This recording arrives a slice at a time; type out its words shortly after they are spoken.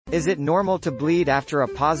Is it normal to bleed after a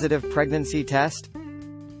positive pregnancy test?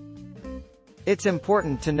 It's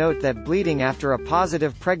important to note that bleeding after a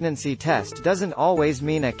positive pregnancy test doesn't always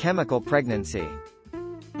mean a chemical pregnancy.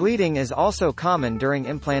 Bleeding is also common during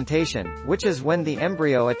implantation, which is when the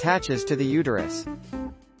embryo attaches to the uterus.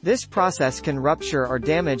 This process can rupture or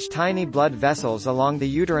damage tiny blood vessels along the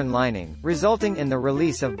uterine lining, resulting in the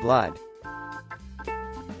release of blood.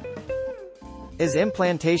 Is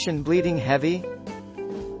implantation bleeding heavy?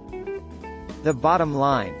 The bottom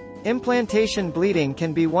line. Implantation bleeding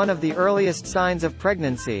can be one of the earliest signs of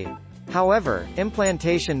pregnancy. However,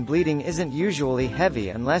 implantation bleeding isn't usually heavy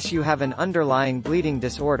unless you have an underlying bleeding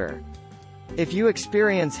disorder. If you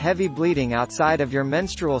experience heavy bleeding outside of your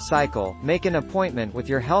menstrual cycle, make an appointment with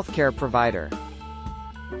your healthcare provider.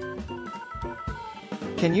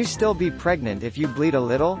 Can you still be pregnant if you bleed a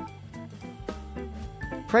little?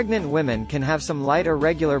 Pregnant women can have some light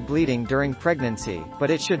irregular bleeding during pregnancy, but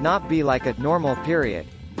it should not be like a normal period.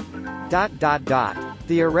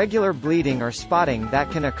 The irregular bleeding or spotting that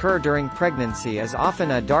can occur during pregnancy is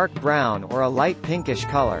often a dark brown or a light pinkish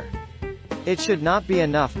color. It should not be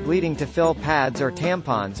enough bleeding to fill pads or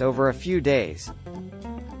tampons over a few days.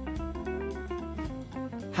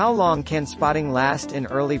 How long can spotting last in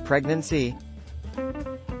early pregnancy?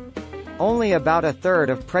 Only about a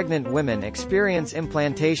third of pregnant women experience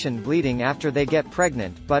implantation bleeding after they get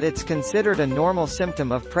pregnant, but it's considered a normal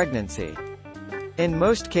symptom of pregnancy. In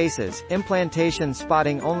most cases, implantation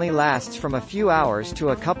spotting only lasts from a few hours to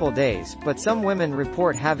a couple days, but some women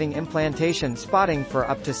report having implantation spotting for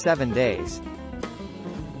up to 7 days.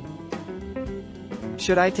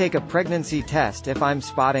 Should I take a pregnancy test if I'm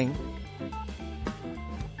spotting?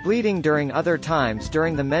 Bleeding during other times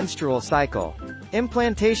during the menstrual cycle.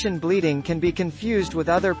 Implantation bleeding can be confused with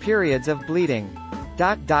other periods of bleeding.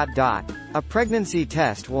 A pregnancy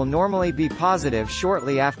test will normally be positive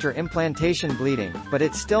shortly after implantation bleeding, but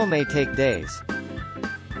it still may take days.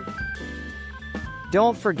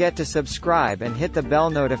 Don't forget to subscribe and hit the bell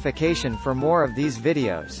notification for more of these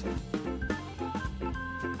videos.